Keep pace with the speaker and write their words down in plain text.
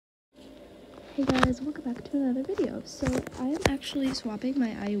Hey guys, welcome back to another video. So I am actually swapping my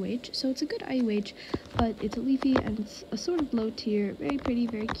IUH. So it's a good IUH, but it's a Leafy and it's a sort of low tier, very pretty,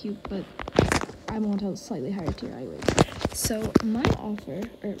 very cute, but I want a slightly higher tier IUH. So my offer,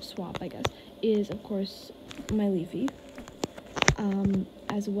 or swap I guess, is of course my Leafy,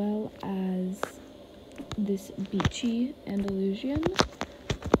 as well as this Beachy Andalusian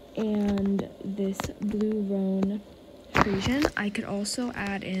and this Blue Roan Frisian. I could also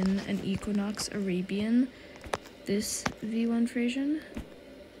add in an Equinox Arabian, this V1 Frisian,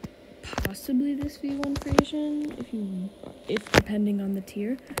 possibly this V1 Frisian, if depending on the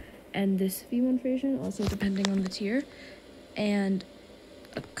tier, and this V1 Frisian, also depending on the tier, and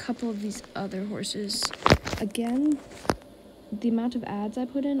a couple of these other horses. Again, the amount of ads I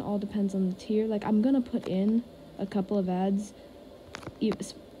put in all depends on the tier. Like, I'm gonna put in a couple of ads,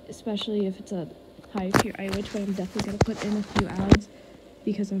 especially if it's a higher tier IUH, but I'm definitely going to put in a few ads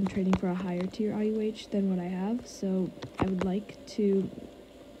because I'm trading for a higher tier IUH than what I have. So I would like to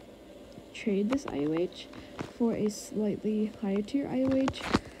trade this IUH for a slightly higher tier IUH,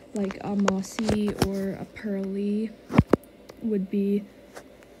 like a Mossy or a Pearly would be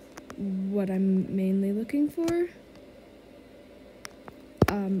what I'm mainly looking for.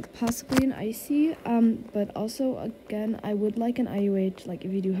 Possibly an Icy, but also, again, I would like an IUH, like,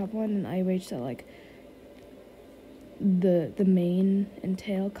 if you do have one, an IUH that, like, the mane and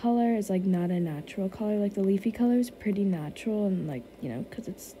tail color is, like, not a natural color. Like, the Leafy color is pretty natural and, like, you know, because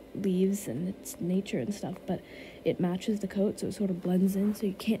it's leaves and it's nature and stuff, but it matches the coat, so it sort of blends in, so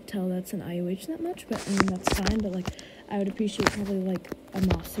you can't tell that's an IUH that much, but, I mean, that's fine, but, like, I would appreciate probably, like, a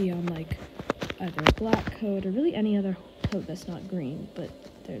Mossy on, like, either a black coat or really any other coat that's not green, but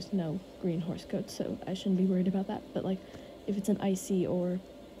there's no green horse coats, so I shouldn't be worried about that. But, like, if it's an Icy or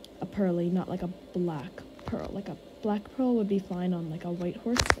a Pearly, not like a black pearl. Like, a black pearl would be fine on, like, a white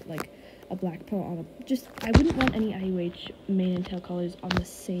horse, but, like, a black pearl on a... I wouldn't want any IUH mane and tail colors on the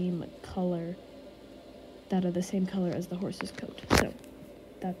same color, that are the same color as the horse's coat. So,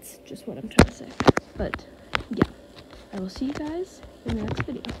 that's just what I'm trying to say. But, yeah. I will see you guys in the next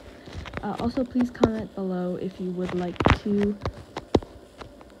video. Also, please comment below if you would like to,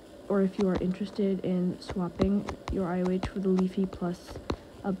 or if you are interested in swapping your IOH for the Leafy plus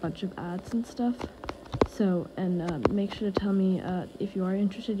a bunch of ads and stuff. So, and make sure to tell me if you are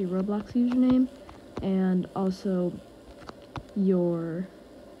interested, your Roblox username, and also your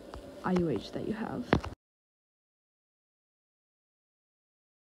IOH that you have.